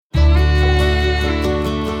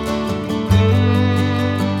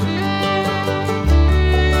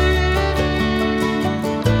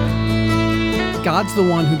God's the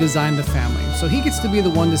one who designed the family, so he gets to be the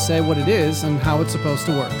one to say what it is and how it's supposed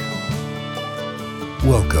to work.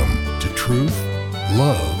 Welcome to Truth,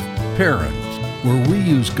 Love, Parent, where we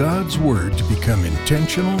use God's Word to become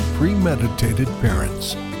intentional, premeditated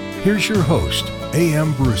parents. Here's your host,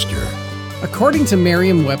 A.M. Brewster. According to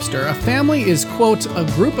Merriam-Webster, a family is, quote, a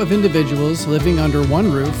group of individuals living under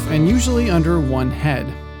one roof and usually under one head.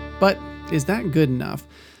 But is that good enough?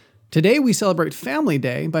 Today we celebrate Family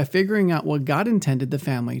Day by figuring out what God intended the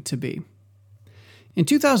family to be. In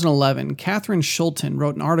 2011, Catherine Schulten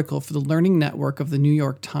wrote an article for the Learning Network of the New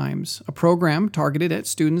York Times, a program targeted at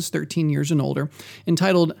students 13 years and older,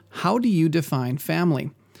 entitled, How Do You Define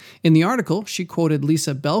Family? In the article, she quoted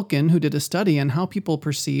Lisa Belkin, who did a study on how people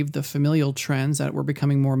perceived the familial trends that were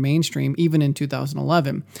becoming more mainstream even in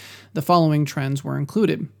 2011. The following trends were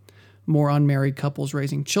included: more unmarried couples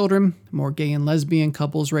raising children, more gay and lesbian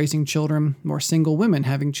couples raising children, more single women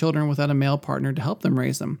having children without a male partner to help them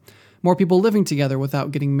raise them, more people living together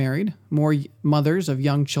without getting married, more mothers of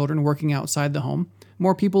young children working outside the home,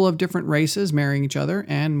 more people of different races marrying each other,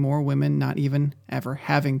 and more women not even ever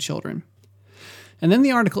having children. And then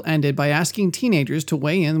the article ended by asking teenagers to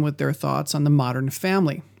weigh in with their thoughts on the modern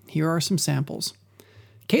family. Here are some samples.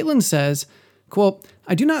 Caitlin says, quote,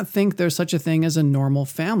 I do not think there's such a thing as a normal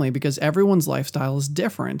family because everyone's lifestyle is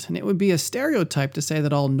different, and it would be a stereotype to say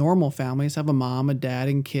that all normal families have a mom, a dad,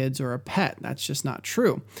 and kids or a pet. That's just not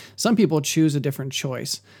true. Some people choose a different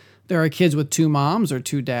choice. There are kids with two moms or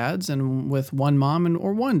two dads and with one mom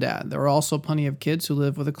or one dad. There are also plenty of kids who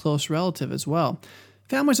live with a close relative as well.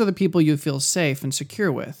 Families are the people you feel safe and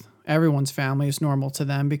secure with. Everyone's family is normal to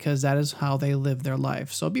them because that is how they live their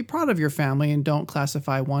life. So be proud of your family and don't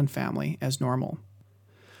classify one family as normal.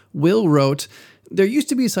 Will wrote, there used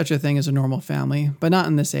to be such a thing as a normal family, but not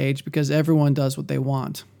in this age because everyone does what they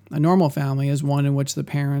want. A normal family is one in which the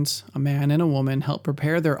parents, a man and a woman, help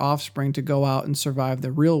prepare their offspring to go out and survive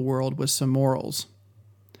the real world with some morals.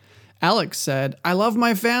 Alex said, I love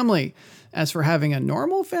my family. As for having a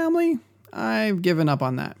normal family, I've given up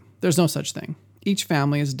on that. There's no such thing. Each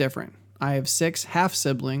family is different. I have 6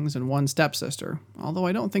 half-siblings and 1 stepsister, although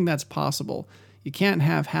I don't think that's possible. You can't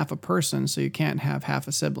have half a person, so you can't have half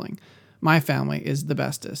a sibling. My family is the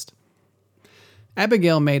bestest.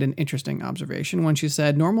 Abigail made an interesting observation when she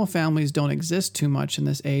said normal families don't exist too much in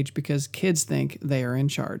this age because kids think they are in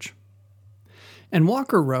charge. And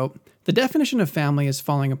Walker wrote, the definition of family is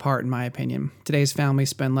falling apart in my opinion. Today's families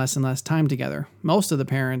spend less and less time together. Most of the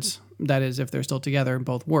parents, that is if they're still together,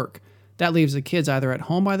 both work. That leaves the kids either at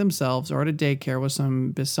home by themselves or at a daycare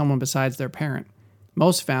with someone besides their parent.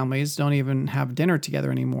 Most families don't even have dinner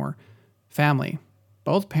together anymore. Family,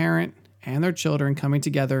 both parent and their children coming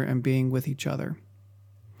together and being with each other.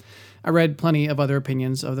 I read plenty of other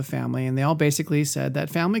opinions of the family, and they all basically said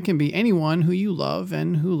that family can be anyone who you love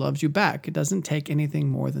and who loves you back. It doesn't take anything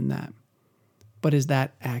more than that. But is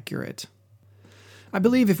that accurate? I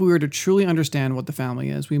believe if we were to truly understand what the family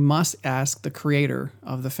is, we must ask the creator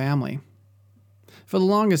of the family. For the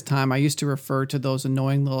longest time, I used to refer to those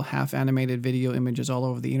annoying little half-animated video images all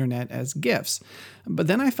over the internet as GIFs. But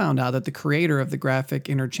then I found out that the creator of the graphic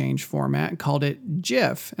interchange format called it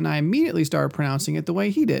GIF, and I immediately started pronouncing it the way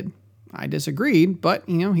he did. I disagreed, but,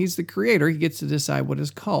 he's the creator. He gets to decide what it's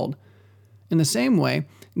called. In the same way,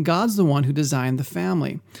 God's the one who designed the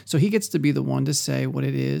family, so he gets to be the one to say what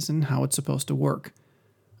it is and how it's supposed to work.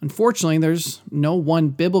 Unfortunately, there's no one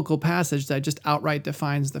biblical passage that just outright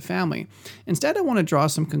defines the family. Instead, I want to draw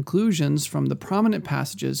some conclusions from the prominent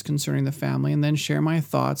passages concerning the family and then share my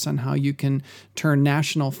thoughts on how you can turn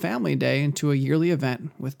National Family Day into a yearly event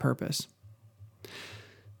with purpose.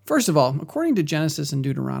 First of all, according to Genesis and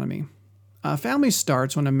Deuteronomy, a family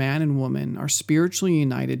starts when a man and woman are spiritually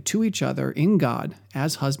united to each other in God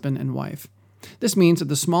as husband and wife. This means that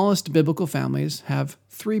the smallest biblical families have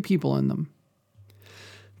 3 people in them.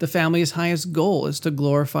 The family's highest goal is to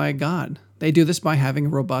glorify God. They do this by having a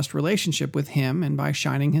robust relationship with Him and by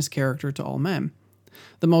shining His character to all men.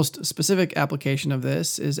 The most specific application of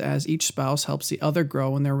this is as each spouse helps the other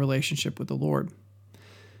grow in their relationship with the Lord.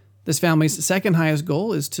 This family's second highest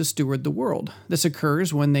goal is to steward the world. This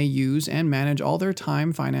occurs when they use and manage all their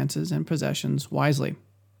time, finances, and possessions wisely.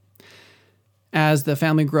 As the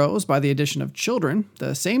family grows by the addition of children,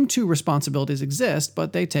 the same 2 responsibilities exist,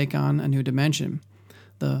 but they take on a new dimension.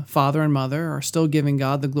 The father and mother are still giving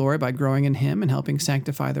God the glory by growing in Him and helping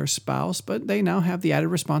sanctify their spouse, but they now have the added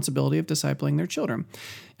responsibility of discipling their children.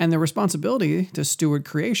 And their responsibility to steward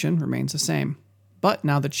creation remains the same. But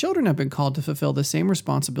now the children have been called to fulfill the same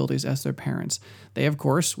responsibilities as their parents. They, of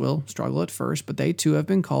course, will struggle at first, but they too have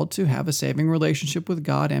been called to have a saving relationship with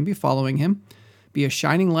God and be following Him. be a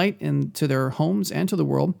shining light into their homes and to the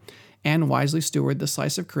world, and wisely steward the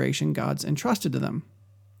slice of creation God's entrusted to them.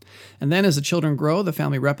 And then as the children grow, the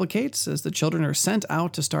family replicates as the children are sent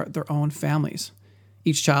out to start their own families.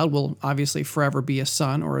 Each child will obviously forever be a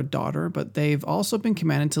son or a daughter, but they've also been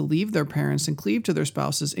commanded to leave their parents and cleave to their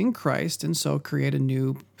spouses in Christ, and so create a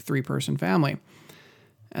new 3-person family.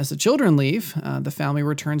 As the children leave, the family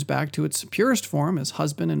returns back to its purest form as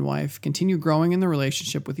husband and wife continue growing in the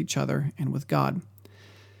relationship with each other and with God.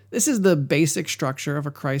 This is the basic structure of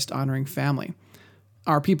a Christ-honoring family.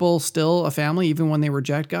 Are people still a family even when they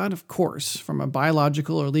reject God? Of course. From a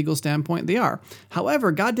biological or legal standpoint, they are.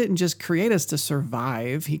 However, God didn't just create us to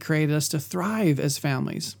survive. He created us to thrive as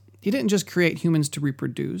families. He didn't just create humans to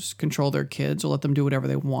reproduce, control their kids, or let them do whatever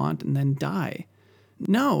they want and then die.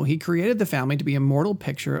 No, He created the family to be a mortal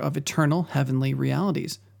picture of eternal heavenly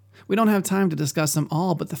realities. We don't have time to discuss them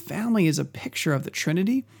all, but the family is a picture of the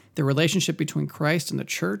Trinity, the relationship between Christ and the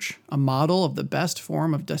church, a model of the best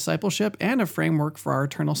form of discipleship, and a framework for our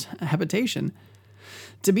eternal habitation.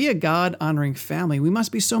 To be a God-honoring family, we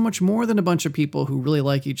must be so much more than a bunch of people who really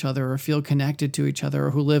like each other or feel connected to each other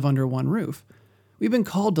or who live under one roof. We've been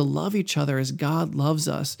called to love each other as God loves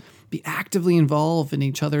us, be actively involved in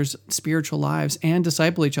each other's spiritual lives, and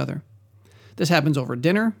disciple each other. This happens over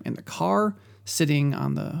dinner, in the car, sitting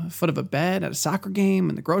on the foot of a bed, at a soccer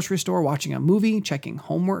game, in the grocery store, watching a movie, checking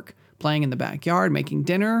homework, playing in the backyard, making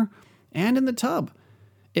dinner, and in the tub.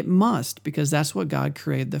 It must, because that's what God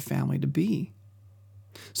created the family to be.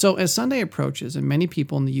 So as Sunday approaches and many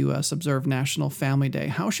people in the U.S. observe National Family Day,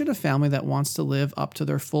 how should a family that wants to live up to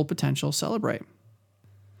their full potential celebrate?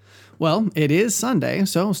 Well, it is Sunday,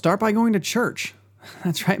 so start by going to church.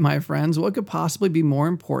 That's right, my friends. What could possibly be more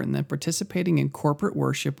important than participating in corporate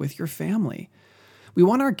worship with your family? We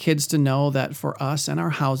want our kids to know that for us and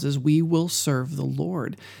our houses, we will serve the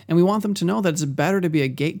Lord. And we want them to know that it's better to be a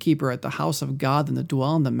gatekeeper at the house of God than to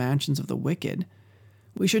dwell in the mansions of the wicked.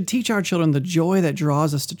 We should teach our children the joy that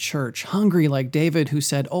draws us to church, hungry like David, who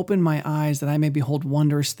said, "Open my eyes that I may behold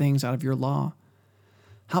wondrous things out of your law."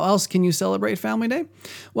 How else can you celebrate Family Day?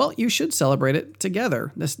 Well, you should celebrate it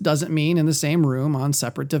together. This doesn't mean in the same room on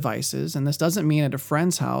separate devices, and this doesn't mean at a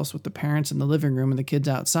friend's house with the parents in the living room and the kids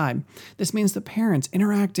outside. This means the parents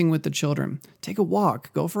interacting with the children. Take a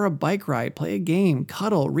walk, go for a bike ride, play a game,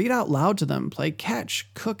 cuddle, read out loud to them, play catch,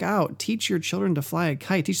 cook out, teach your children to fly a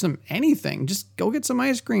kite, teach them anything. Just go get some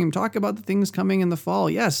ice cream, talk about the things coming in the fall.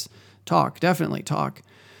 Yes, talk, definitely talk.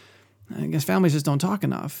 I guess families just don't talk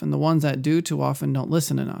enough, and the ones that do too often don't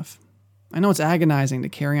listen enough. I know it's agonizing to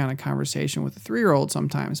carry on a conversation with a 3-year-old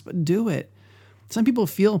sometimes, but do it. Some people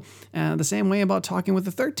feel the same way about talking with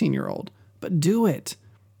a 13-year-old, but do it.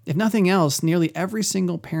 If nothing else, nearly every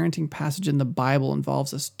single parenting passage in the Bible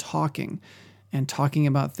involves us talking, and talking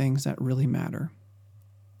about things that really matter.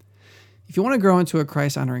 If you want to grow into a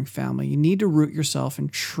Christ-honoring family, you need to root yourself in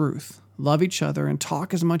truth. Love each other and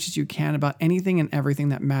talk as much as you can about anything and everything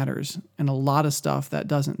that matters, and a lot of stuff that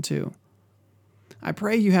doesn't too. I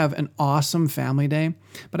pray you have an awesome family day,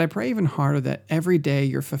 but I pray even harder that every day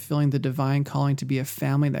you're fulfilling the divine calling to be a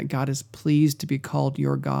family that God is pleased to be called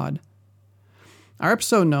your God. Our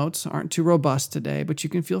episode notes aren't too robust today, but you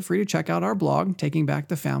can feel free to check out our blog, Taking Back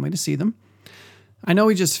the Family, to see them. I know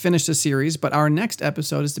we just finished a series, but our next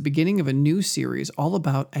episode is the beginning of a new series all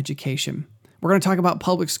about education. We're going to talk about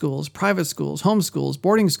public schools, private schools, homeschools,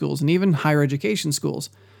 boarding schools, and even higher education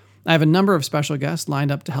schools. I have a number of special guests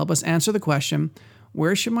lined up to help us answer the question,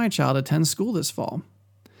 where should my child attend school this fall?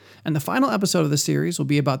 And the final episode of the series will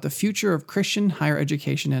be about the future of Christian higher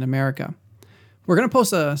education in America. We're going to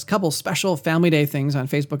post a couple special Family Day things on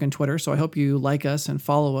Facebook and Twitter, so I hope you like us and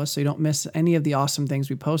follow us so you don't miss any of the awesome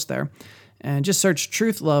things we post there. And just search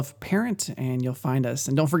Truth, Love, Parent, and you'll find us.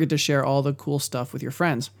 And don't forget to share all the cool stuff with your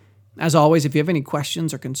friends. As always, if you have any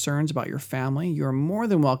questions or concerns about your family, you're more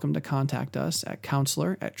than welcome to contact us at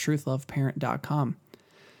counselor@truthloveparent.com.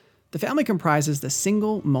 The family comprises the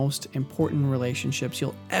single most important relationships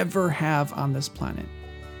you'll ever have on this planet.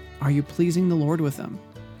 Are you pleasing the Lord with them?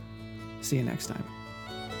 See you next time.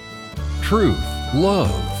 Truth, Love,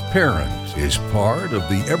 Parent is part of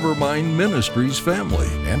the Evermind Ministries family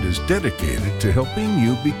and is dedicated to helping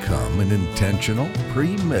you become an intentional,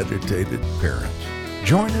 premeditated parent.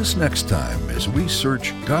 Join us next time as we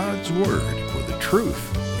search God's Word for the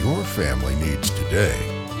truth your family needs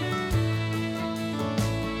today.